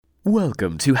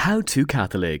Welcome to How to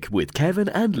Catholic with Kevin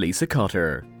and Lisa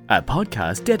Cotter, a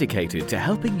podcast dedicated to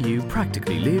helping you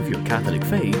practically live your Catholic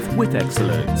faith with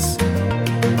excellence.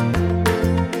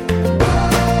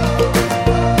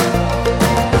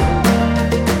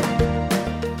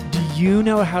 Do you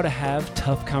know how to have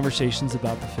tough conversations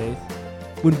about the faith?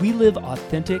 When we live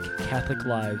authentic Catholic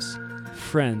lives,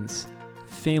 friends,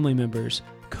 family members,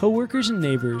 co-workers, and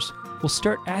neighbors will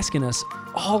start asking us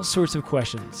all sorts of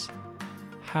questions.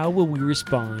 How will we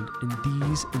respond in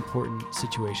these important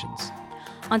situations?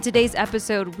 On today's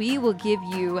episode, we will give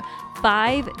you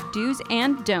 5 do's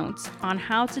and don'ts on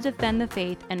how to defend the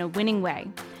faith in a winning way.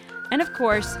 And of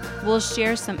course, we'll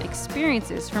share some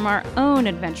experiences from our own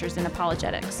adventures in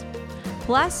apologetics.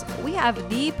 Plus, we have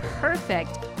the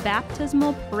perfect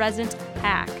baptismal present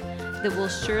hack that will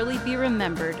surely be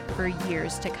remembered for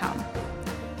years to come.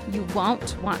 You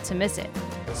won't want to miss it,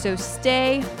 so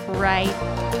stay right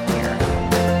here.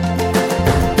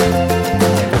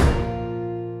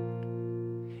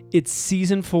 It's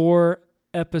season 4,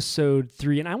 episode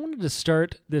 3, and I wanted to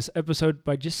start this episode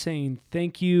by just saying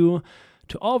thank you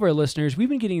to all of our listeners. We've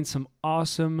been getting some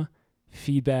awesome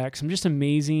feedback, some just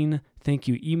amazing thank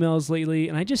you emails lately,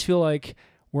 and I just feel like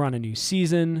we're on a new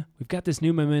season. We've got this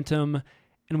new momentum,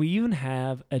 and we even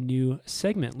have a new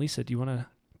segment. Lisa, do you want to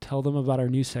tell them about our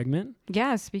new segment?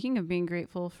 Yeah, speaking of being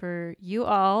grateful for you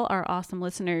all, our awesome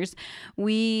listeners,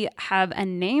 we have a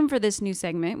name for this new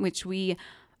segment, which we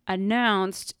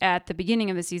announced at the beginning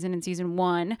of the season in season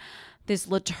 1, this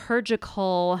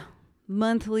liturgical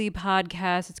monthly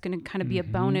podcast. It's going to kind of be a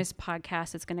bonus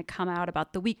podcast. It's going to come out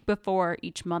about the week before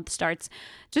each month starts,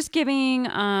 just giving,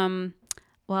 a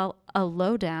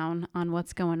lowdown on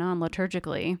what's going on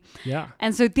liturgically. Yeah.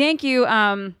 And so thank you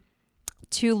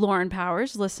to Lauren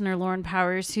Powers, listener Lauren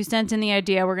Powers, who sent in the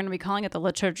idea. We're going to be calling it the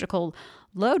liturgical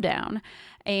lowdown.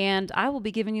 And I will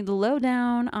be giving you the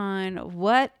lowdown on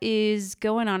what is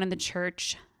going on in the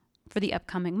church for the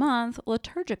upcoming month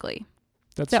liturgically.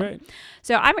 That's right.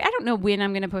 So I don't know when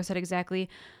I'm going to post that exactly,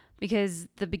 because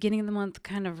the beginning of the month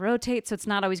kind of rotates. So it's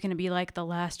not always going to be like the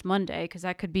last Monday, because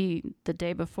that could be the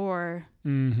day before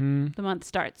the month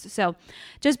starts. So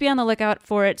just be on the lookout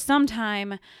for it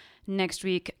sometime next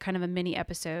week, kind of a mini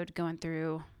episode going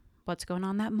through what's going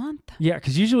on that month. Yeah,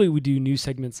 because usually we do new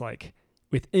segments like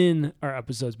within our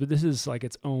episodes, but this is like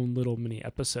its own little mini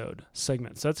episode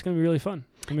segment. So that's going to be really fun.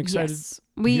 I'm excited. Yes.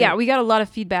 We got a lot of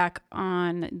feedback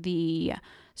on the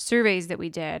surveys that we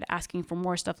did asking for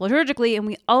more stuff liturgically. And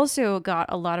we also got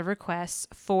a lot of requests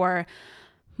for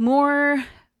more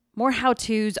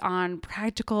how-tos on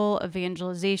practical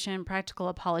evangelization, practical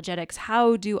apologetics.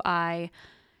 How do I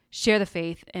share the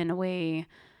faith in a way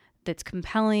that's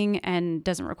compelling and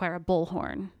doesn't require a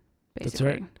bullhorn, basically?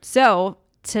 That's right. So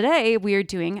today we are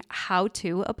doing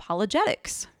how-to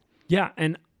apologetics. Yeah,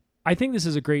 and I think this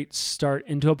is a great start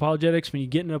into apologetics. When you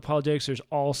get into apologetics, there's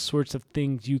all sorts of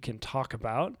things you can talk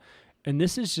about, and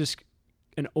this is just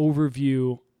an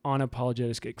overview on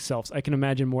apologetics itself. I can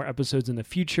imagine more episodes in the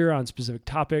future on specific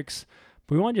topics,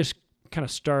 but we want to just kind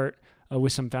of start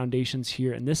with some foundations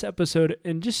here in this episode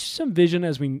and just some vision,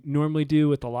 as we normally do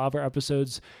with a lot of our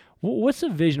episodes. What's the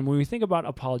vision? When we think about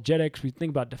apologetics, we think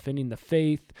about defending the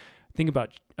faith, think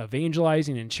about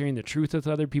evangelizing and sharing the truth with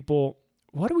other people.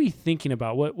 What are we thinking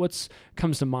about? What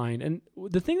comes to mind? And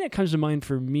the thing that comes to mind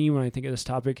for me when I think of this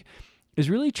topic is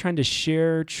really trying to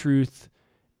share truth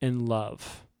and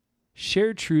love.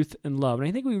 Share truth and love. And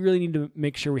I think we really need to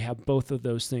make sure we have both of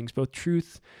those things, both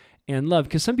truth and love,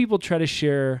 because some people try to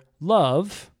share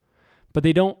love, but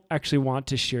they don't actually want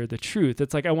to share the truth.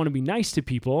 It's like, I want to be nice to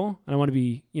people, and I want to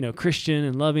be, Christian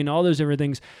and loving, all those different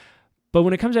things. But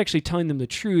when it comes to actually telling them the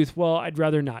truth, well, I'd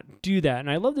rather not do that.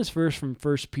 And I love this verse from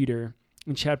 1 Peter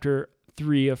in chapter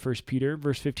 3 of 1 Peter,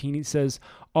 verse 15. It says,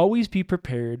 "Always be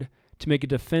prepared to make a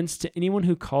defense to anyone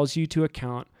who calls you to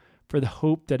account for the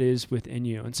hope that is within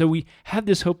you." And so we have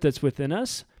this hope that's within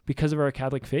us because of our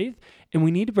Catholic faith, and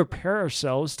we need to prepare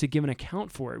ourselves to give an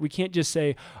account for it. We can't just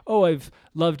say, "Oh, I've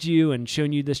loved you and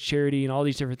shown you this charity and all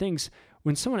these different things."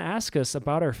 When someone asks us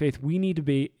about our faith, we need to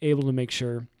be able to make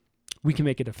sure we can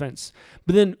make a defense.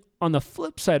 But then on the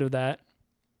flip side of that,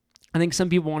 I think some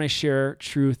people want to share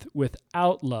truth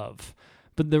without love.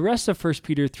 But the rest of 1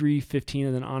 Peter 3:15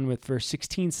 and then on with verse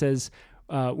 16 says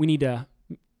 1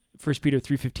 Peter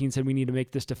 3:15 said we need to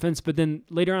make this defense. But then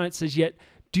later on it says, "Yet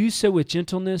do so with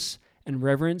gentleness and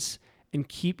reverence and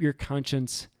keep your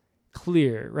conscience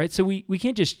clear," right? So we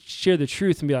can't just share the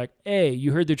truth and be like, "Hey,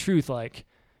 you heard the truth, like,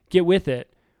 get with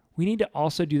it." We need to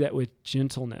also do that with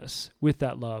gentleness, with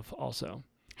that love also.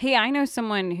 Hey, I know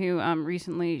someone who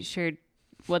recently shared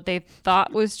what they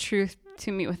thought was truth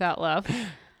to me without love.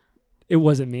 It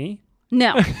wasn't me.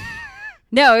 No.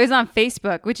 No, it was on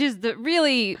Facebook, which is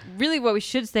really what we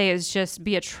should say is just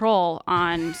be a troll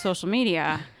on social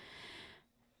media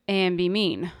and be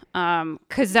mean.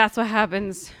 Because that's what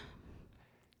happens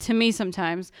to me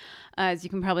sometimes, as you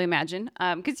can probably imagine.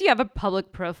 Because you have a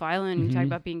public profile and you talk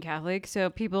about being Catholic. So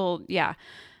people, yeah.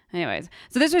 Anyways,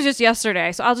 so this was just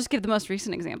yesterday. So I'll just give the most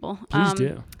recent example. Please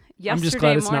do. I'm just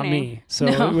glad it's not me. So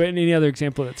any other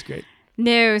example, that's great.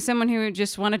 No, someone who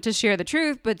just wanted to share the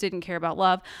truth but didn't care about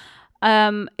love.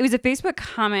 It was a Facebook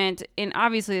comment, and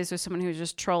obviously this was someone who was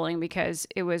just trolling because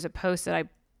it was a post that I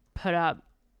put up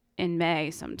in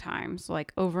May sometime, so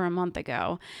like over a month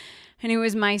ago. And it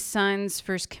was my son's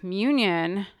first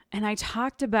communion, and I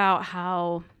talked about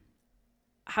how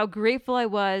grateful I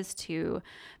was to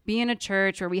be in a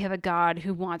church where we have a God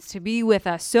who wants to be with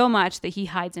us so much that he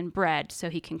hides in bread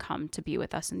so he can come to be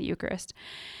with us in the Eucharist.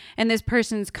 And this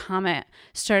person's comment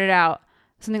started out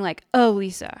something like, "Oh,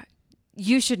 Lisa,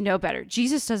 you should know better.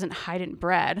 Jesus doesn't hide in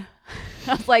bread."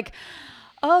 I was like,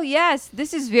 "Oh, yes,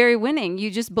 this is very winning. You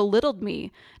just belittled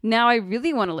me. Now I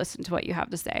really want to listen to what you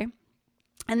have to say."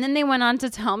 And then they went on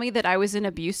to tell me that I was an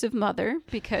abusive mother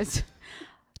because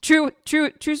true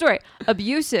story,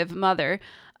 abusive mother,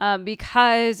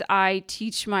 because I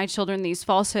teach my children these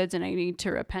falsehoods and I need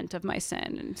to repent of my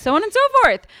sin and so on and so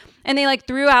forth. And they like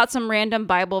threw out some random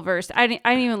Bible verse. I didn't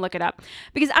even look it up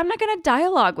because I'm not going to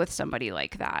dialogue with somebody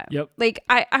like that. Yep. Like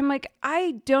I'm like,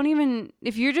 I don't even,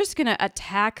 if you're just going to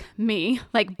attack me,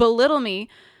 like belittle me,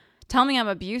 tell me I'm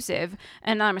abusive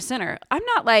and I'm a sinner, I'm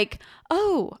not like,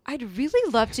 "Oh, I'd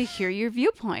really love to hear your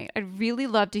viewpoint. I'd really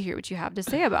love to hear what you have to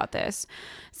say about this."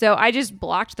 So I just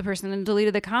blocked the person and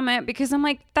deleted the comment because I'm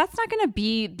like, that's not going to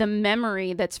be the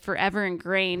memory that's forever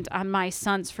ingrained on my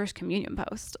son's first communion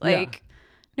post. Like,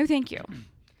 no, thank you.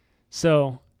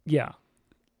 So yeah,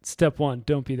 step one,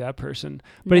 don't be that person.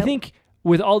 But I think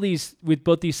with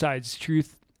both these sides,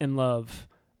 truth and love,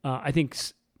 I think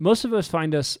most of us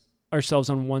find ourselves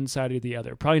on one side or the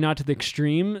other. Probably not to the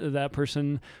extreme of that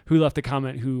person who left the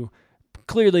comment who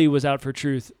clearly was out for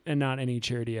truth and not any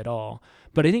charity at all.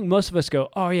 But I think most of us go,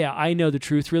 "Oh yeah, I know the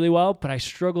truth really well, but I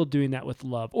struggle doing that with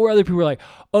love." Or other people are like,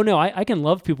 "Oh no, I can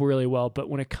love people really well, but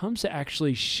when it comes to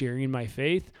actually sharing my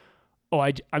faith,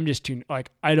 I'm just too, like,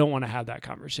 I don't want to have that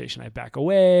conversation. I back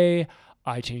away.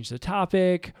 I change the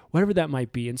topic," whatever that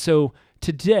might be. And so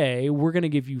today we're going to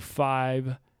give you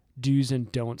 5 do's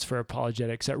and don'ts for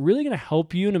apologetics that really going to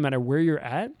help you, no matter where you're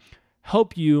at,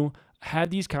 help you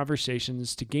have these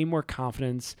conversations to gain more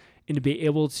confidence and to be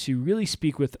able to really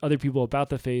speak with other people about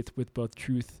the faith with both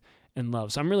truth and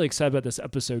love. So I'm really excited about this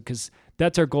episode because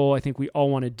that's our goal. I think we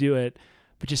all want to do it,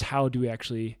 but just how do we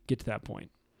actually get to that point?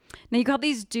 Now you call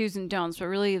these do's and don'ts, but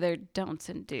really they're don'ts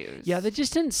and do's. Yeah, that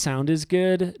just didn't sound as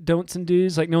good, don'ts and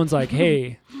do's. Like no one's like,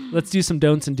 "Hey, let's do some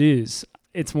don'ts and do's."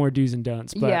 It's more do's and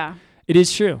don'ts. But yeah. It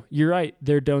is true. You're right.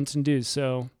 They're don'ts and do's.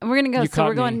 So and we're going to go. So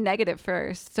we're going negative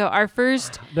first. So our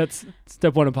first. That's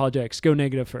step 1 apologetics. Go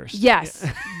negative first. Yes.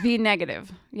 Be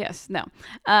negative. Yes. No.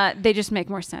 They just make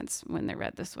more sense when they're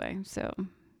read this way. So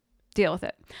deal with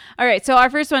it. All right. So our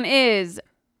first one is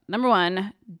number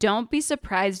 1. Don't be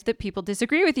surprised that people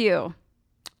disagree with you.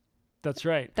 That's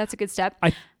right. That's a good step.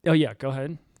 Oh yeah. Go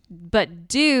ahead. But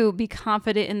do be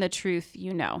confident in the truth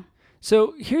you know.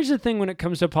 So here's the thing when it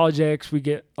comes to apologetics, we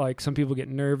get like some people get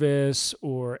nervous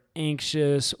or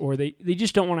anxious or they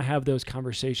just don't want to have those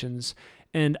conversations.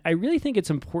 And I really think it's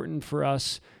important for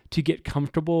us to get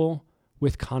comfortable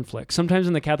with conflict. Sometimes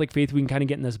in the Catholic faith, we can kind of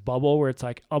get in this bubble where it's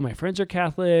like, "Oh, my friends are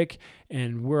Catholic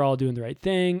and we're all doing the right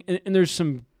thing." And there's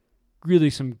some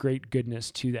great goodness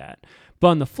to that. But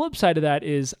on the flip side of that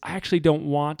is I actually don't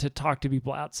want to talk to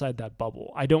people outside that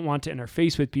bubble. I don't want to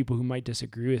interface with people who might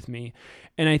disagree with me.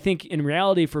 And I think in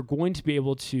reality, if we're going to be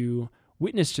able to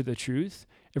witness to the truth,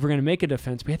 if we're going to make a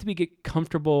defense, we have to get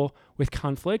comfortable with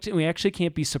conflict, and we actually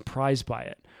can't be surprised by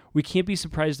it. We can't be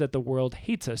surprised that the world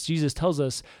hates us. Jesus tells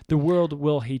us the world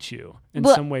will hate you in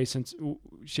some way,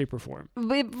 shape, or form.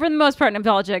 For the most part in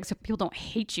apologetics, people don't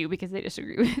hate you because they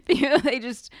disagree with you. They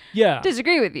just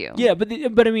disagree with you. Yeah,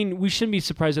 but I mean, we shouldn't be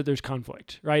surprised that there's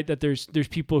conflict, right? That there's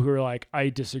people who are like, "I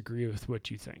disagree with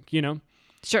what you think," you know?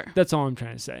 Sure. That's all I'm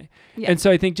trying to say. Yeah. And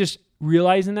so I think just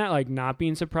realizing that, like not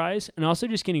being surprised, and also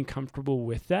just getting comfortable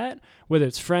with that, whether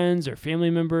it's friends or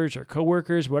family members or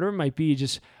coworkers, whatever it might be,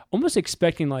 just almost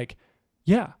expecting like,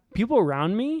 yeah, people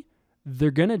around me,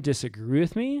 they're going to disagree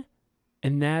with me.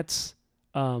 And that's,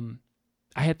 I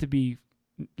have to be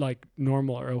like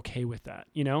normal or okay with that,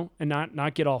 you know, and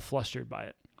not get all flustered by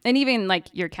it. And even like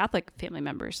your Catholic family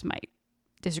members might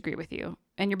disagree with you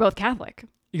and you're both Catholic.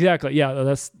 Exactly. Yeah.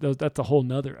 That's a whole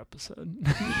nother episode.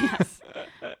 Yes.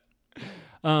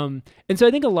 And so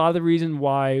I think a lot of the reason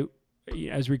why,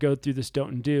 as we go through this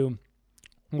don't and do,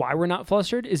 why we're not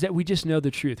flustered is that we just know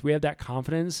the truth. We have that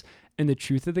confidence in the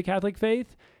truth of the Catholic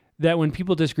faith that when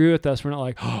people disagree with us, we're not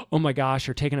like, oh my gosh,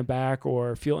 or taken aback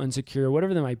or feel insecure,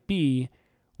 whatever that might be.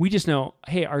 We just know,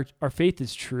 hey, our faith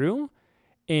is true.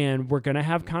 And we're going to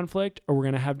have conflict or we're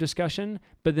going to have discussion.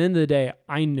 But at the end of the day,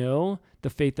 I know the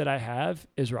faith that I have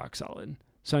is rock solid.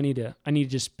 So I need to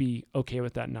just be okay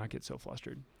with that and not get so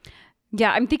flustered.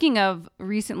 Yeah, I'm thinking of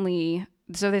recently,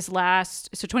 so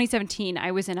 2017,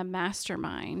 I was in a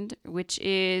mastermind, which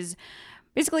is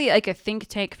basically like a think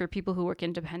tank for people who work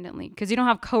independently because you don't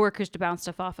have coworkers to bounce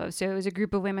stuff off of. So it was a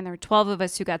group of women. There were 12 of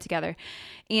us who got together.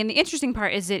 And the interesting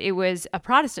part is that it was a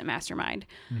Protestant mastermind.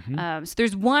 Mm-hmm. So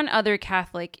there's one other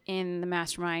Catholic in the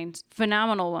mastermind,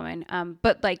 phenomenal woman,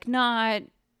 but like not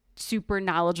super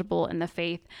knowledgeable in the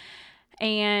faith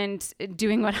and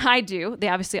doing what I do. They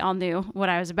obviously all knew what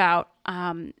I was about.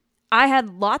 I had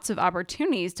lots of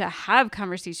opportunities to have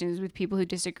conversations with people who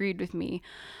disagreed with me.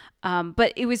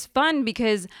 But it was fun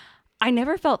because I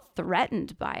never felt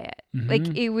threatened by it. Mm-hmm.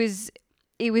 Like it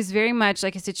was very much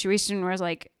like a situation where I was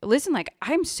like, listen, like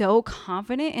I'm so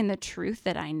confident in the truth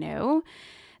that I know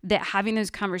that having those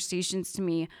conversations to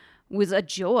me was a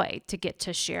joy to get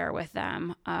to share with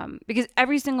them. Because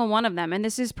every single one of them, and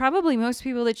this is probably most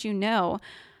people that you know,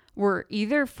 were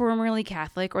either formerly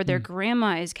Catholic or their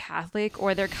grandma is Catholic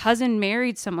or their cousin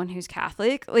married someone who's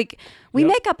Catholic. Like we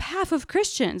make up half of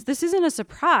Christians. This isn't a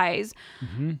surprise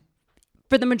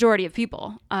for the majority of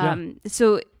people.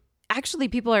 So actually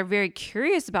people are very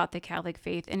curious about the Catholic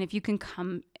faith. And if you can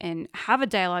come and have a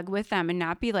dialogue with them and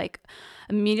not be like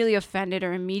immediately offended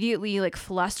or immediately like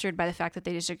flustered by the fact that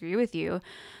they disagree with you,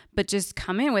 but just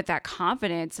come in with that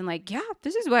confidence and like, yeah,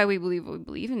 this is why we believe what we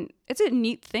believe. And it's a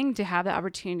neat thing to have the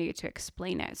opportunity to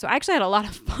explain it. So I actually had a lot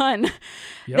of fun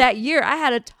that year. I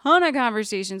had a ton of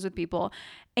conversations with people.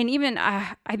 And even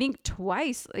I think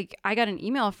twice, like I got an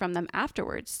email from them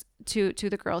afterwards to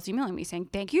the girls emailing me saying,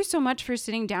 thank you so much for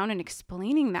sitting down and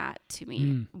explaining that to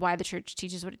me, why the church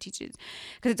teaches what it teaches.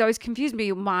 Because it's always confused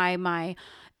me why my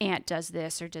aunt does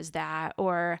this or does that.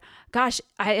 Or gosh,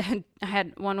 I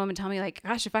had one woman tell me like,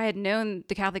 gosh, if I had known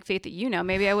the Catholic faith that you know,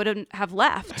 maybe I wouldn't have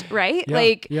left. Right.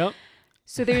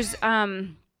 So there's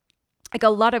like a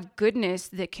lot of goodness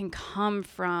that can come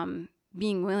from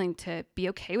being willing to be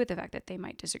okay with the fact that they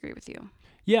might disagree with you.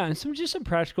 Yeah. And some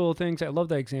practical things. I love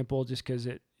that example just because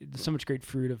there's so much great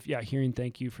fruit of, hearing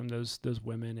thank you from those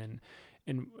women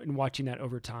and watching that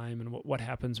over time and what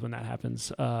happens when that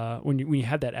happens, when you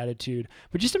have that attitude.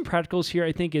 But just some practicals here,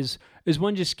 I think is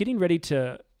one, just getting ready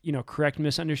to, correct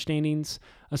misunderstandings.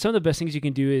 Some of the best things you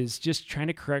can do is just trying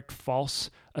to correct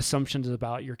false assumptions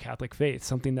about your Catholic faith,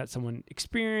 something that someone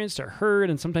experienced or heard.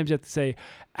 And sometimes you have to say,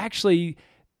 actually,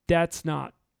 that's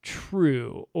not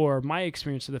true, or my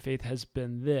experience of the faith has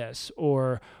been this,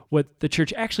 or what the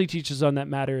church actually teaches on that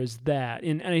matter is that.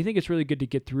 And I think it's really good to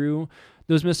get through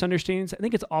those misunderstandings. I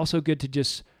think it's also good to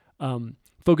just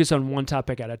focus on one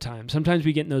topic at a time. Sometimes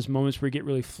we get in those moments where we get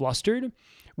really flustered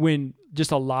when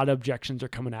just a lot of objections are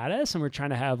coming at us and we're trying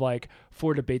to have like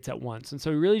 4 debates at once. And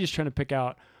so we're really just trying to pick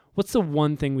out what's the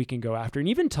one thing we can go after. And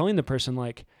even telling the person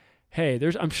like, hey,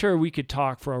 I'm sure we could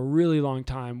talk for a really long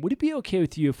time. Would it be okay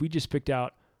with you if we just picked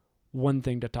out one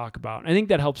thing to talk about? I think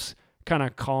that helps kind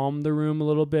of calm the room a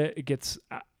little bit. It gets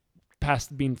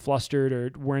past being flustered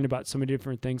or worrying about so many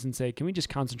different things and say, can we just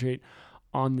concentrate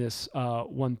on this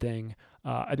one thing?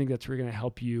 I think that's really going to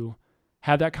help you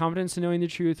have that confidence in knowing the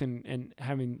truth and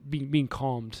being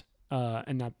calmed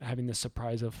and not having this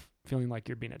surprise of feeling like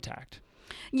you're being attacked.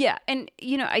 Yeah. And,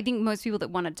 I think most people that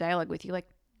want to dialogue with you, like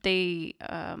they,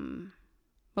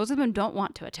 most of them don't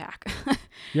want to attack.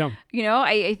 Yeah.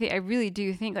 I really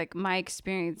do think like my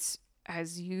experience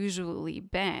has usually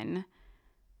been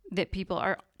that people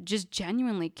are just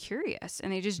genuinely curious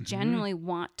and they just genuinely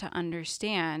want to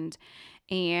understand.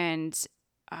 And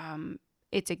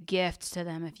it's a gift to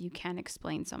them if you can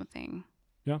explain something.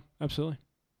 Yeah, absolutely.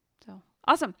 So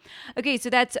awesome. Okay. So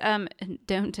that's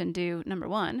don't and do number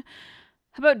 1.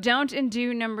 How about don't and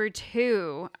do number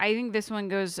 2? I think this one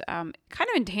goes kind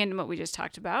of in tandem what we just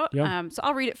talked about. Yeah. So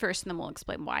I'll read it first and then we'll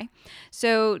explain why.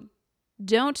 So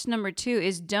don't number 2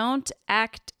 is don't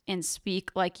act and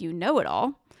speak like you know it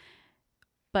all,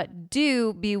 but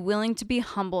do be willing to be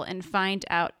humble and find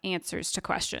out answers to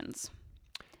questions.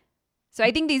 So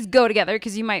I think these go together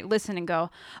because you might listen and go,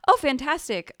 oh,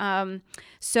 fantastic.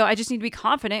 So I just need to be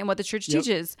confident in what the church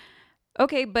teaches.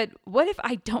 Okay, but what if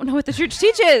I don't know what the church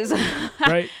teaches?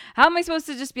 Right. How am I supposed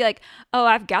to just be like, oh,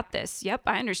 I've got this. Yep,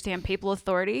 I understand papal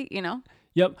authority,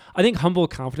 Yep. I think humble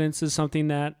confidence is something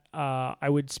that I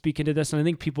would speak into this. And I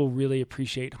think people really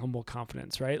appreciate humble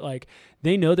confidence, right? Like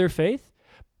they know their faith,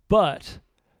 but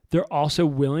they're also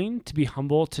willing to be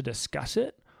humble to discuss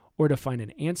it or to find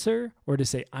an answer or to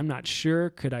say, I'm not sure.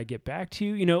 Could I get back to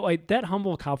you? You know, like that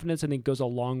humble confidence, I think goes a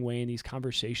long way in these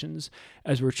conversations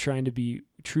as we're trying to be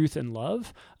truth and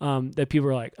love, that people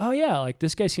are like, oh yeah, like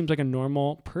this guy seems like a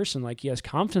normal person. Like he has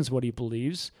confidence in what he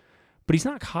believes, but he's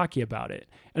not cocky about it.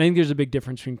 And I think there's a big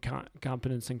difference between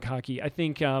confidence and cocky. I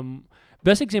think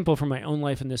best example from my own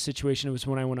life in this situation was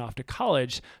when I went off to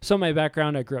college. So my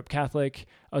background, I grew up Catholic.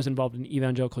 I was involved in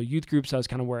evangelical youth groups. That was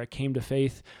kind of where I came to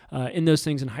faith in those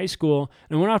things in high school.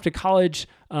 And I went off to college.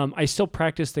 I still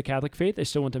practiced the Catholic faith. I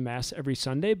still went to Mass every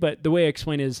Sunday. But the way I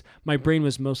explain is my brain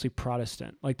was mostly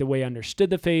Protestant. Like the way I understood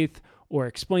the faith or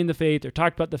explained the faith or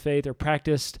talked about the faith or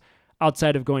practiced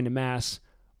outside of going to Mass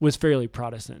was fairly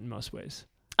Protestant in most ways.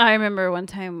 I remember one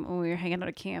time when we were hanging out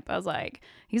at camp, I was like,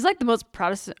 he's like the most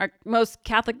Protestant, or most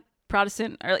Catholic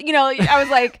Protestant, or, you know, I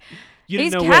was like,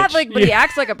 he's Catholic, but he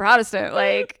acts like a Protestant.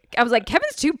 Like, I was like,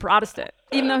 Kevin's too Protestant,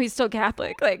 even though he's still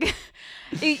Catholic. Like,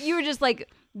 you were just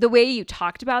like, the way you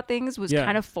talked about things was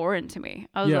kind of foreign to me.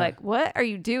 I was like, what are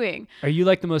you doing? Are you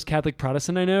like the most Catholic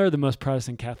Protestant I know or the most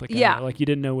Protestant Catholic I know? Like, you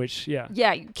didn't know which,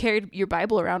 Yeah, you carried your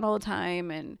Bible around all the time,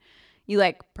 and you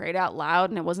like prayed out loud,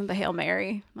 and it wasn't the Hail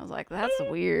Mary. I was like, that's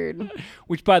weird.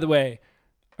 Which, by the way,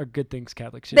 are good things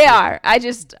Catholics should They do. are. I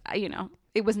just, you know,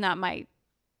 it was not my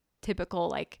typical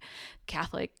like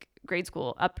Catholic grade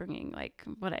school upbringing, like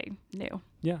what I knew.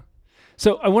 Yeah.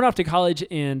 So I went off to college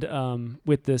and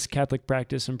with this Catholic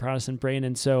practice and Protestant brain.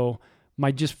 And so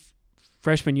my just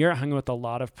freshman year, I hung with a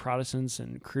lot of Protestants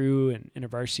and crew and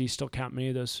InterVarsity. Still count many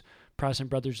of those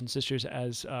Protestant brothers and sisters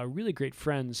as really great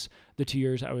friends the 2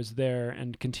 years I was there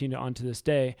and continue on to this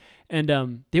day. And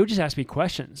they would just ask me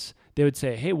questions. They would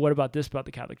say, hey, what about this about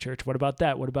the Catholic Church? What about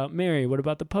that? What about Mary? What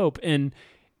about the Pope? And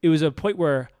it was a point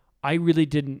where I really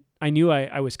didn't, I knew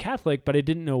I was Catholic, but I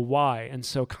didn't know why. And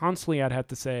so constantly I'd have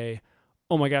to say,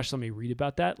 oh my gosh, let me read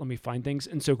about that. Let me find things.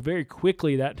 And so very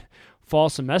quickly that fall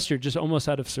semester, just almost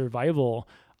out of survival,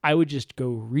 I would just go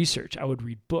research. I would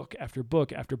read book after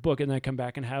book after book, and then I'd come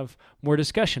back and have more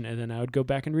discussion. And then I would go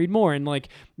back and read more. And like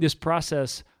this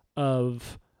process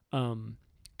of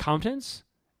confidence,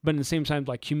 but at the same time,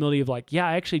 like humility of like, yeah,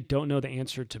 I actually don't know the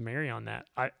answer to Mary on that.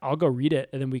 I'll go read it,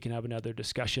 and then we can have another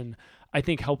discussion, I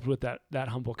think helped with that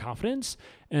humble confidence.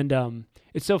 And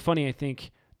it's so funny. I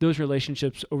think those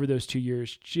relationships over those 2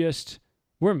 years just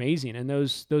were amazing. And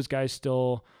those guys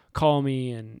still call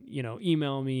me and, you know,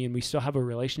 email me, and we still have a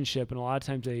relationship. And a lot of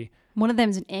times one of them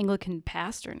is an Anglican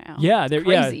pastor now. Yeah. They're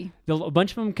crazy. Yeah. A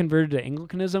bunch of them converted to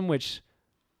Anglicanism, which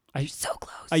You're so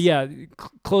close.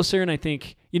 Closer. And I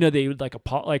think, you know, they would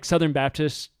like Southern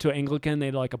Baptists to Anglican,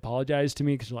 they'd like apologize to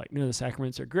me because they're like, no, the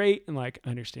sacraments are great. And like, I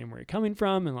understand where you're coming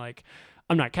from. And like,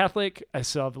 I'm not Catholic. I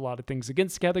still have a lot of things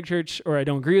against the Catholic Church, or I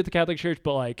don't agree with the Catholic Church,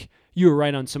 but like you were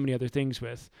right on so many other things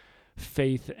with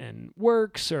faith and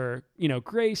works, or, you know,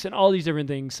 grace and all these different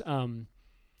things.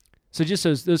 So just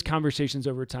those conversations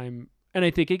over time. And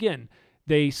I think, again,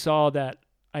 they saw that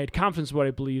I had confidence in what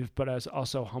I believed, but I was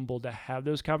also humbled to have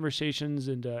those conversations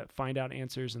and to find out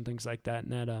answers and things like that.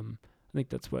 And that, I think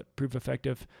that's what proved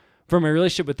effective for my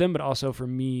relationship with them, but also for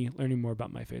me learning more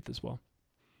about my faith as well.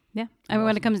 Yeah. I mean,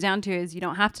 when it comes down to it, is you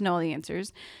don't have to know all the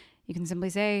answers. You can simply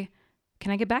say,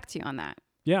 can I get back to you on that?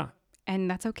 Yeah. And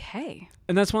that's okay.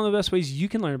 And that's one of the best ways you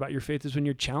can learn about your faith is when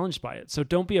you're challenged by it. So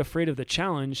don't be afraid of the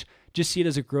challenge. Just see it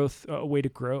as a way to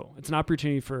grow. It's an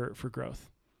opportunity for growth.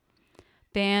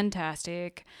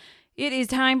 Fantastic. It is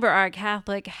time for our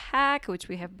Catholic hack, which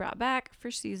we have brought back for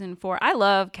season 4. I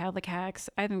love Catholic hacks.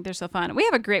 I think they're so fun. We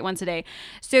have a great one today.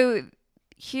 So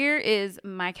here is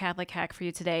my Catholic hack for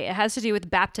you today. It has to do with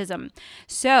baptism.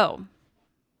 So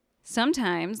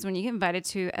sometimes when you get invited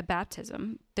to a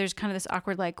baptism, there's kind of this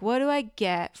awkward, like, what do I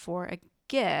get for a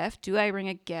gift? Do I bring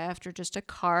a gift or just a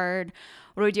card?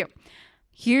 What do I do?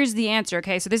 Here's the answer.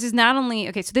 Okay. So this is not only,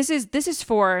 so this is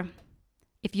for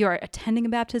if you're attending a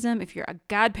baptism, if you're a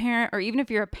godparent, or even if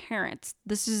you're a parent.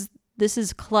 This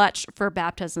is clutch for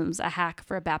baptisms, a hack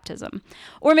for a baptism.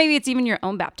 Or maybe it's even your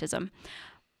own baptism.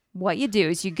 What you do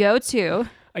is you go to,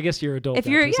 I guess you're adult. If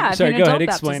you're, baptism. yeah, if Sorry, you're an go adult ahead.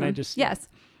 Explain. baptism, yes.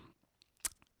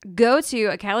 Go to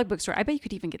a Catholic bookstore. I bet you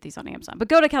could even get these on Amazon, but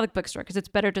go to a Catholic bookstore because it's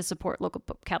better to support local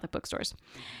Catholic bookstores.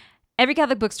 Every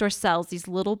Catholic bookstore sells these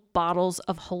little bottles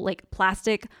of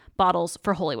plastic bottles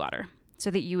for holy water, so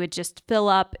that you would just fill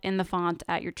up in the font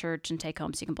at your church and take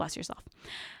home so you can bless yourself.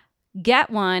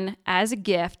 Get one as a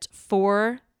gift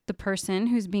for the person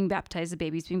who's being baptized, the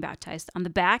baby's being baptized. On the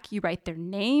back, you write their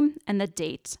name and the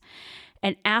date.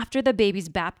 And after the baby's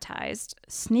baptized,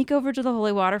 sneak over to the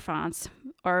holy water fonts,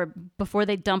 or before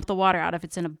they dump the water out if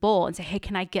it's in a bowl, and say, hey,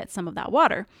 can I get some of that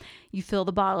water? You fill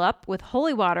the bottle up with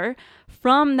holy water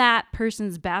from that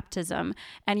person's baptism,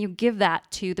 and you give that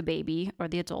to the baby or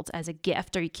the adult as a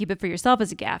gift, or you keep it for yourself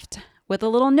as a gift with a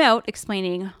little note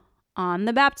explaining, on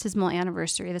the baptismal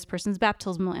anniversary, this person's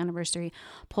baptismal anniversary,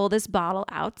 pull this bottle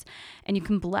out, and you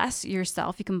can bless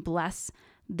yourself. You can bless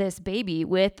this baby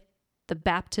with the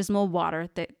baptismal water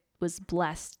that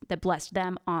blessed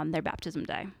them on their baptism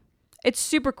day. It's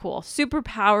super cool, super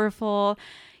powerful.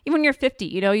 Even when you're 50,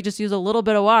 you just use a little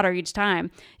bit of water each time.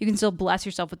 You can still bless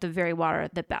yourself with the very water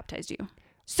that baptized you.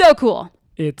 So cool.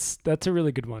 That's a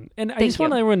really good one. And I just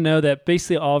want everyone to know that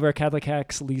basically all of our Catholic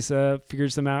hacks, Lisa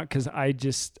figures them out, because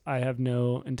I have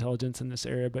no intelligence in this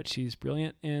area, but she's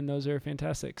brilliant, and those are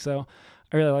fantastic. So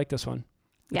I really like this one.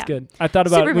 It's good. I thought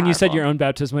about when you said your own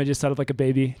baptism, I just thought of like a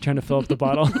baby trying to fill up the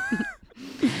bottle.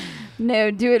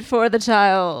 No, do it for the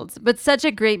child. But such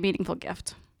a great, meaningful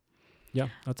gift. Yeah,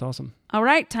 that's awesome. All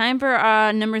right, time for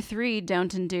number 3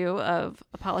 don't and do of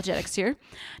apologetics here.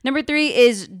 Number 3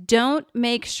 is don't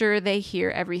make sure they hear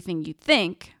everything you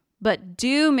think, but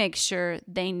do make sure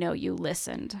they know you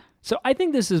listened. So I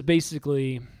think this is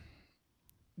basically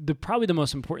probably the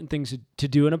most important things to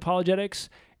do in apologetics,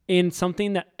 and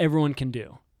something that everyone can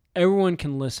do. Everyone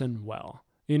can listen well.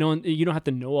 And you don't have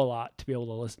to know a lot to be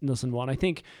able to listen well. And I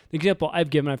think the example I've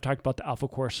talked about the Alpha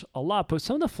Course a lot, but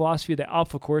some of the philosophy of the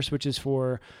Alpha Course, which is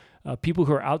for people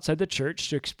who are outside the church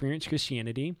to experience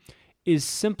Christianity, is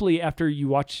simply after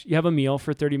you have a meal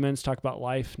for 30 minutes, talk about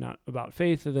life, not about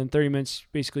faith, and then 30 minutes,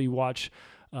 basically you watch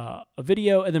a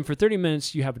video, and then for 30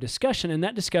 minutes you have a discussion, and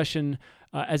that discussion,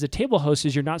 as a table host,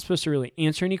 is you're not supposed to really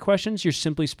answer any questions, you're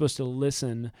simply supposed to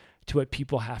listen to what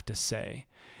people have to say.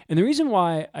 And the reason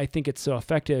why I think it's so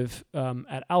effective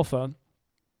at Alpha,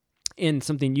 and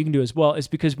something you can do as well, is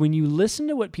because when you listen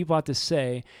to what people have to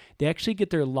say, they actually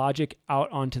get their logic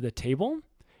out onto the table,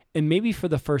 and maybe for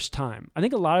the first time. I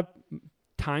think a lot of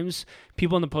times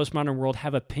people in the postmodern world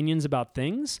have opinions about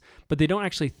things, but they don't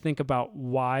actually think about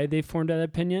why they formed that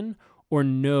opinion or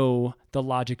know the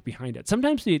logic behind it.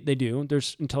 Sometimes they do.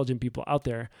 There's intelligent people out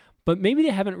there, but maybe they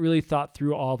haven't really thought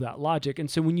through all of that logic. And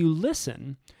so when you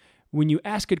listen, when you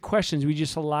ask good questions, we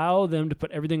just allow them to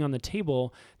put everything on the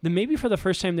table, then maybe for the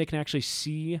first time they can actually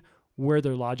see where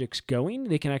their logic's going.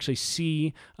 They can actually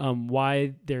see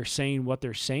why they're saying what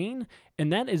they're saying.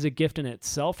 And that is a gift in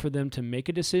itself for them to make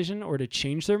a decision or to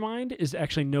change their mind, is to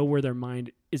actually know where their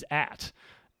mind is at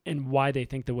and why they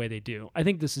think the way they do. I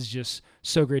think this is just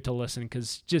so great to listen,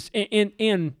 because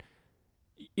and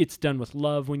it's done with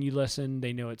love when you listen.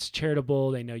 They know it's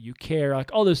charitable. They know you care, like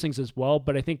all those things as well.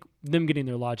 But I think them getting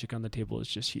their logic on the table is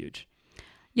just huge.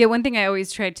 Yeah, one thing I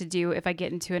always try to do if I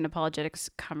get into an apologetics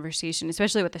conversation,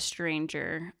 especially with a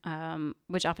stranger,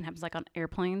 which often happens like on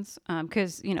airplanes,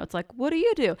 because, it's like, what do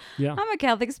you do? Yeah. I'm a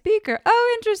Catholic speaker.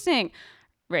 Oh, interesting.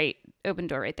 Right. Open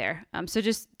door right there. So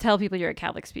just tell people you're a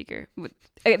Catholic speaker.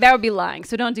 That would be lying.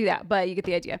 So don't do that, but you get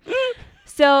the idea.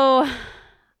 So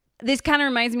this kind of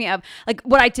reminds me of like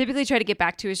what I typically try to get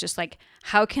back to is just like,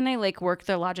 how can I like work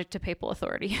their logic to papal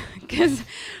authority? Because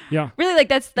really like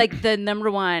that's like the number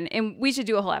one, and we should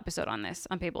do a whole episode on this,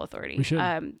 on papal authority. We should.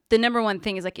 The number one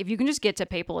thing is like, if you can just get to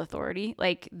papal authority,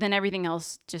 like then everything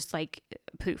else just like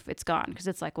poof, it's gone. Because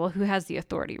it's like, well, who has the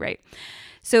authority, right?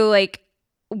 So like,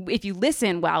 if you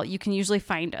listen well, you can usually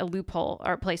find a loophole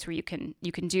or a place where you can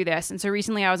do this. And so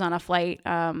recently I was on a flight,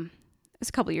 it was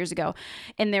a couple of years ago,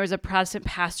 and there was a Protestant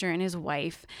pastor and his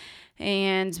wife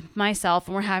and myself,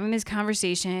 and we're having this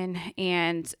conversation,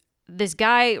 and this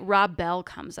guy, Rob Bell,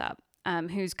 comes up,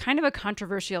 who's kind of a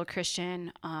controversial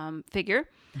Christian figure,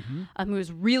 who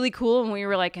was really cool when we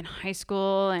were like in high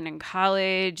school and in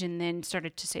college, and then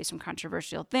started to say some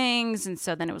controversial things. And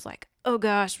so then it was like, oh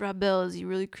gosh, Rob Bell, is he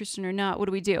really Christian or not? What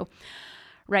do we do?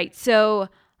 Right. So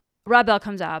Rob Bell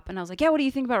comes up, and I was like, yeah, what do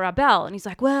you think about Rob Bell? And he's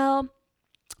like, well,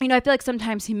 I feel like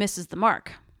sometimes he misses the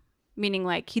mark, meaning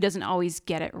like he doesn't always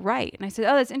get it right. And I said,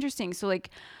 oh, that's interesting. So like,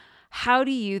 how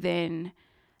do you then,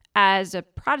 as a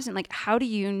Protestant, like, how do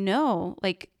you know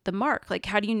like the mark? Like,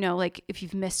 how do you know like if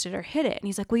you've missed it or hit it? And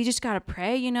he's like, well, you just got to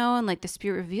pray, and like the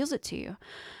Spirit reveals it to you.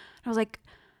 And I was like,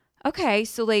 okay,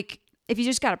 so like, if you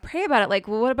just got to pray about it, like,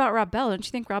 well, what about Rob Bell? Don't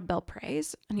you think Rob Bell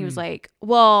prays? And he was like,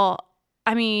 well,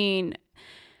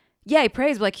 yeah, he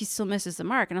prays, but like he still misses the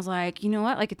mark. And I was like, you know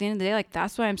what? Like at the end of the day, like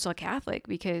that's why I'm still Catholic,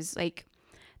 because like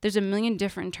there's a million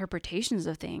different interpretations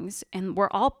of things, and we're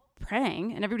all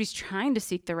praying and everybody's trying to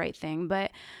seek the right thing,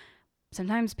 but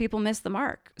sometimes people miss the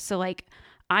mark. So like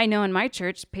I know in my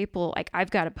church, people, like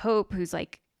I've got a pope who's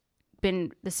like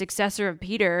been the successor of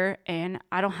Peter, and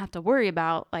I don't have to worry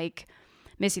about like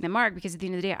missing the mark, because at the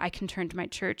end of the day, I can turn to my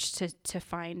church to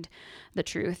find the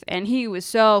truth. And he was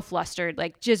so flustered,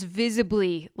 like just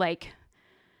visibly, like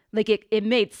it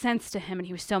made sense to him, and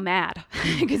he was so mad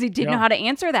because he didn't know how to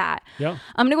answer that. Yeah.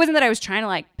 And it wasn't that I was trying to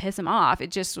like piss him off. It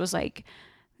just was like,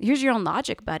 here's your own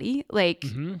logic, buddy. Like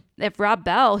if Rob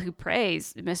Bell, who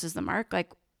prays, misses the mark,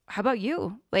 like, how about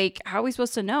you? Like, how are we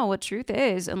supposed to know what truth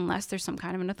is unless there's some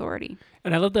kind of an authority?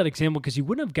 And I love that example because you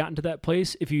wouldn't have gotten to that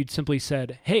place if you'd simply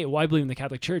said, hey, well, I believe in the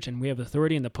Catholic Church and we have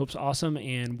authority and the Pope's awesome.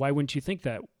 And why wouldn't you think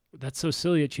that? That's so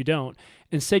silly that you don't.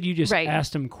 Instead, you just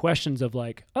asked him questions of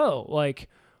like, oh, like,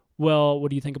 well, what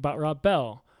do you think about Rob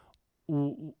Bell?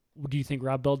 Do you think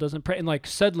Rob Bell doesn't pray? And like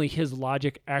suddenly his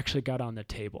logic actually got on the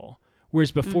table.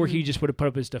 Whereas before he just would have put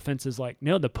up his defenses like,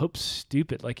 no, the Pope's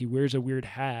stupid. Like he wears a weird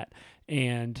hat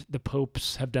and the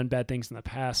popes have done bad things in the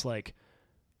past. Like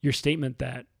your statement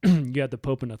that you have the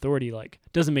Pope in authority, like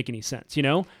doesn't make any sense, you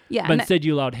know? Yeah. But instead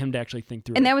you allowed him to actually think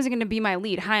through it. And that wasn't going to be my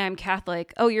lead. Hi, I'm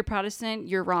Catholic. Oh, you're Protestant.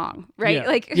 You're wrong. Right. Yeah.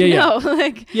 Like, no,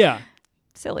 like,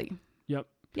 silly. Yep.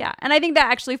 Yeah. And I think that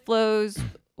actually flows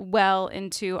well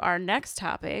into our next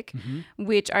topic,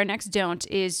 which our next don't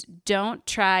is don't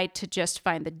try to just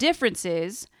find the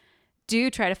differences. Do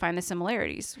try to find the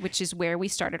similarities, which is where we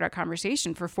started our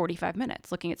conversation for 45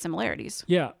 minutes, looking at similarities.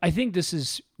 Yeah. I think this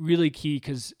is really key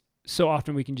because so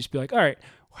often we can just be like, all right,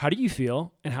 how do you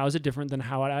feel? And how is it different than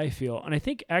how I feel? And I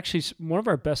think actually one of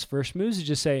our best first moves is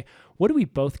just say, what do we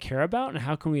both care about? And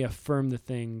how can we affirm the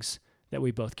things that we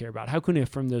both care about? How can we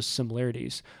affirm those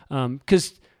similarities?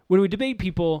 Because when we debate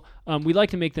people, we like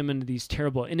to make them into these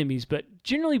terrible enemies, but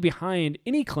generally behind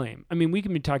any claim, I mean, we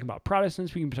can be talking about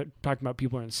Protestants, we can be talking about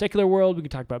people in the secular world, we can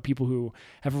talk about people who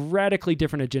have radically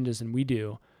different agendas than we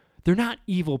do. They're not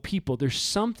evil people. There's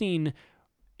something,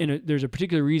 there's a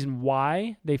particular reason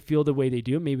why they feel the way they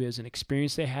do. Maybe it was an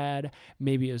experience they had,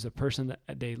 maybe it was a person that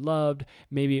they loved,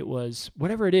 maybe it was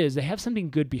whatever it is, they have something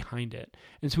good behind it.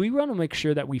 And so we want to make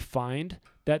sure that we find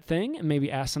that thing and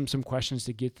maybe ask them some questions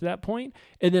to get to that point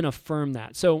and then affirm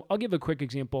that. So I'll give a quick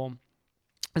example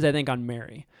as I think on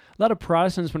Mary. A lot of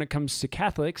Protestants, when it comes to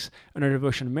Catholics and our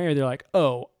devotion to Mary, they're like,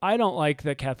 oh, I don't like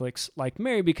that Catholics like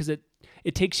Mary because it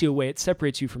takes you away. It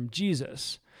separates you from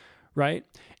Jesus, right?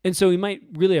 And so we might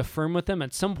really affirm with them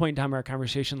at some point in time in our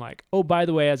conversation, like, oh, by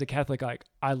the way, as a Catholic, like,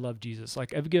 I love Jesus.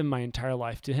 Like, I've given my entire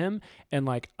life to him, and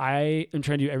like, I am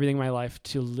trying to do everything in my life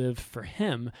to live for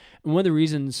him. And one of the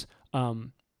reasons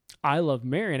I love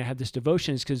Mary and I have this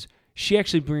devotion is because she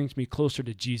actually brings me closer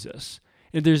to Jesus.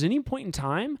 And if there's any point in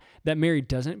time that Mary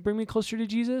doesn't bring me closer to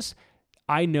Jesus,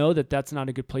 I know that that's not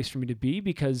a good place for me to be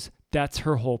because that's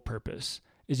her whole purpose,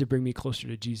 is to bring me closer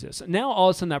to Jesus. And now all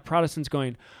of a sudden that Protestant's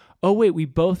going, oh, wait, we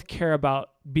both care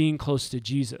about being close to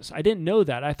Jesus. I didn't know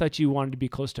that. I thought you wanted to be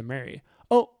close to Mary.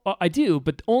 Oh, I do,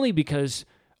 but only because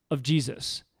of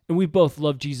Jesus. And we both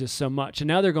love Jesus so much. And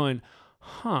now they're going,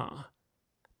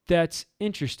 that's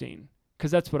interesting,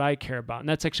 because that's what I care about. And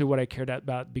that's actually what I cared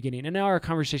about at the beginning. And now our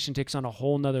conversation takes on a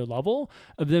whole nother level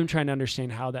of them trying to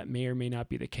understand how that may or may not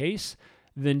be the case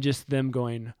than just them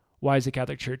going, why is the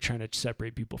Catholic Church trying to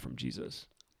separate people from Jesus?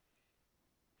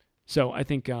 So I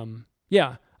think,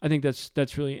 I think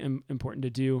that's really important to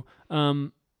do.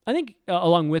 I think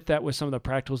along with that, with some of the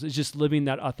practicals, is just living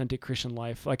that authentic Christian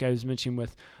life. Like I was mentioning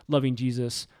with loving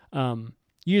Jesus,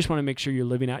 you just want to make sure you're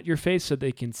living out your faith so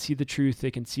they can see the truth, they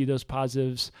can see those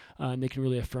positives, and they can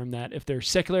really affirm that. If they're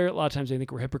secular, a lot of times they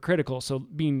think we're hypocritical. So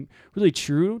being really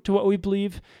true to what we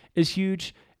believe is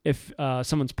huge. If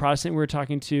someone's Protestant we're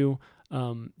talking to,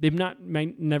 they've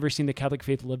never seen the Catholic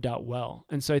faith lived out well.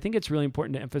 And so I think it's really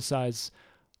important to emphasize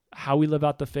how we live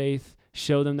out the faith,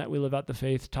 show them that we live out the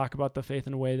faith, talk about the faith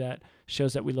in a way that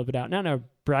shows that we live it out. Not in a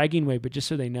bragging way, but just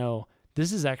so they know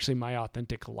this is actually my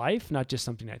authentic life, not just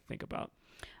something I think about.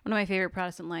 One of my favorite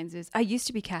Protestant lines is, I used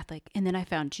to be Catholic and then I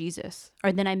found Jesus,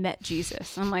 or then I met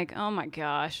Jesus. I'm like, oh my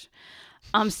gosh,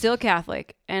 I'm still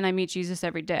Catholic and I meet Jesus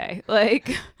every day.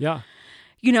 Like, yeah.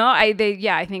 You know, I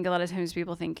think a lot of times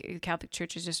people think the Catholic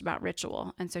Church is just about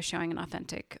ritual. And so showing an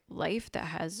authentic life that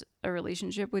has a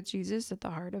relationship with Jesus at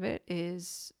the heart of it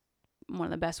is one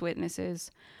of the best witnesses.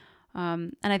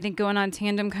 And I think going on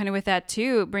tandem kind of with that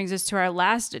too, brings us to our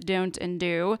last don't and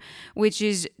do, which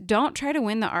is don't try to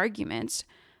win the argument,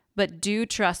 but do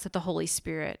trust that the Holy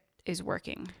Spirit is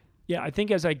working. Yeah, I think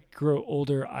as I grow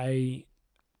older, I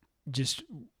just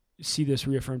see this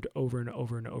reaffirmed over and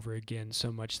over and over again,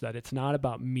 so much that it's not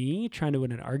about me trying to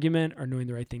win an argument or knowing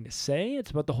the right thing to say. It's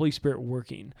about the Holy Spirit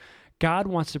working. God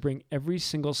wants to bring every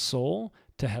single soul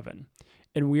to heaven,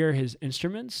 and we are his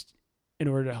instruments in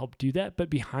order to help do that. But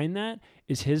behind that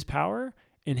is his power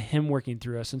and him working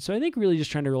through us. And so I think really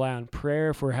just trying to rely on prayer.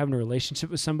 If we're having a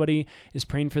relationship with somebody, is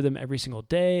praying for them every single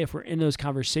day. If we're in those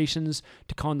conversations,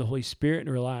 to call on the Holy Spirit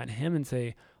and rely on him and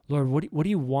say, Lord, what do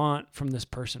you want from this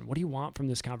person? What do you want from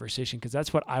this conversation? Because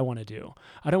that's what I want to do.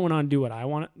 I don't want to do what I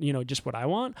want, just what I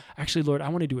want. Actually, Lord, I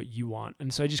want to do what you want.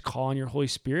 And so I just call on your Holy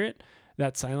Spirit,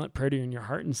 that silent prayer in your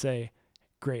heart, and say,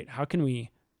 great, how can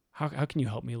you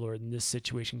help me, Lord, in this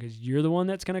situation? Because you're the one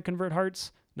that's going to convert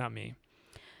hearts, not me.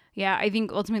 Yeah, I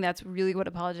think ultimately that's really what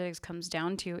apologetics comes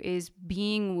down to, is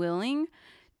being willing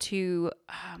to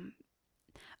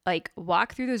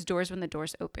walk through those doors when the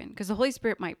doors open, because the Holy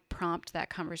Spirit might prompt that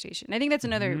conversation. And I think that's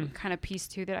another kind of piece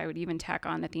too that I would even tack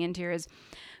on at the end here, is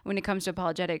when it comes to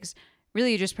apologetics,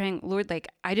 really you're just praying, Lord,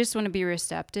 I just want to be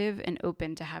receptive and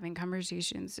open to having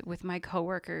conversations with my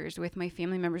coworkers, with my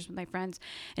family members, with my friends.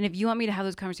 And if you want me to have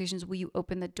those conversations, will you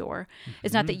open the door?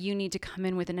 It's not that you need to come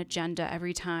in with an agenda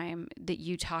every time that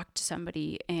you talk to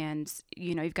somebody and,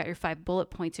 you've got your 5 bullet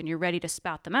points and you're ready to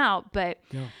spout them out. But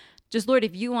just, Lord,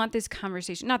 if you want this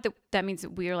conversation, not that means that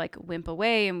we are wimp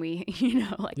away and we,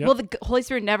 well, the Holy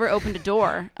Spirit never opened a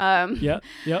door. Yep.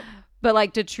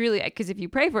 But to truly, because if you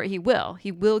pray for it, he will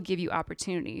give you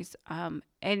opportunities.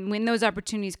 And when those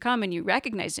opportunities come and you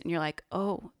recognize it and you're like,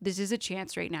 oh, this is a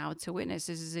chance right now to witness.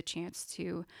 This is a chance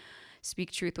to speak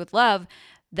truth with love.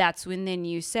 That's when then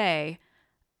you say,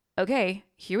 okay,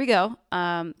 here we go.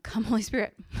 Come Holy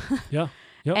Spirit. Yeah.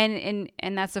 Yep.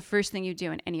 And that's the first thing you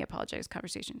do in any apologetics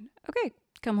conversation. Okay,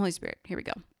 come Holy Spirit. Here we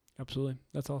go. Absolutely.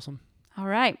 That's awesome. All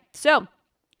right. So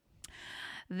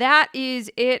that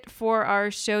is it for our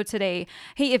show today.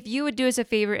 Hey, if you would do us a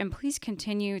favor and please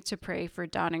continue to pray for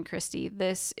Don and Christy.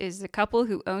 This is the couple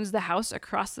who owns the house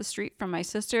across the street from my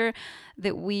sister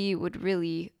that we would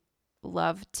really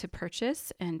love to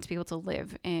purchase, and to be able to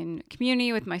live in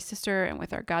community with my sister and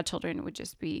with our godchildren would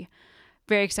just be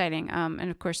very exciting. And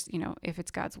of course, if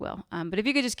it's God's will. But if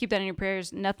you could just keep that in your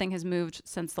prayers. Nothing has moved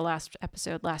since the last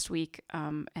episode last week.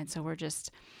 And so we're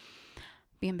just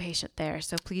being patient there.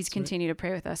 So please continue to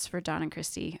pray with us for Don and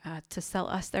Christy to sell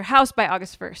us their house by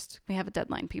August 1st. We have a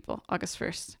deadline, people, August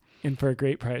 1st. And for a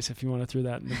great price, if you want to throw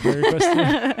that in the prayer request.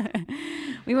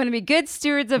 We want to be good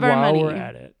stewards of our money.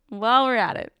 While we're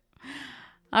at it.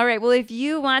 All right. Well, if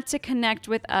you want to connect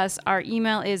with us, our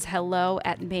email is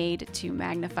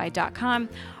hello@madetomagnify.com,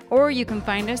 or you can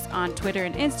find us on Twitter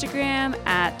and Instagram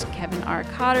at Kevin R.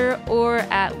 Cotter or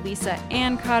at Lisa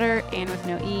Ann Cotter, and with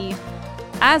no E.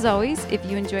 As always, if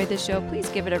you enjoyed this show, please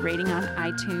give it a rating on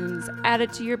iTunes, add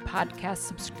it to your podcast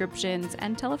subscriptions,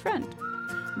 and tell a friend.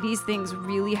 These things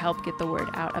really help get the word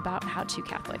out about How to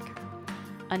Catholic.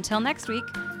 Until next week,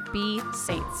 be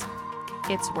saints.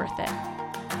 It's worth it.